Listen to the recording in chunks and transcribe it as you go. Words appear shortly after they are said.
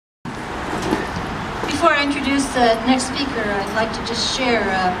Before I introduce the next speaker, I'd like to just share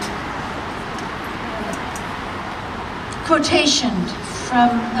a quotation from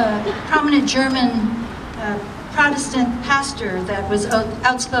a prominent German Protestant pastor that was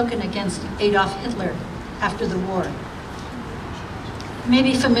outspoken against Adolf Hitler after the war. It may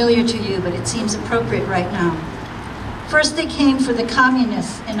be familiar to you, but it seems appropriate right now. First they came for the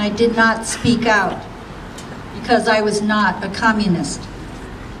communists, and I did not speak out because I was not a communist.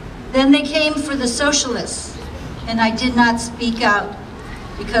 Then they came for the socialists, and I did not speak out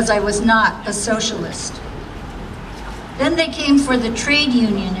because I was not a socialist. Then they came for the trade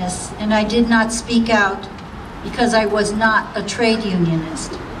unionists, and I did not speak out because I was not a trade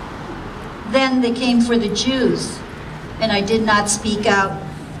unionist. Then they came for the Jews, and I did not speak out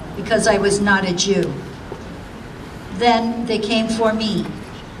because I was not a Jew. Then they came for me,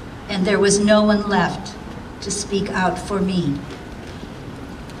 and there was no one left to speak out for me.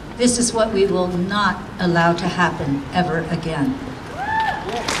 This is what we will not allow to happen ever again.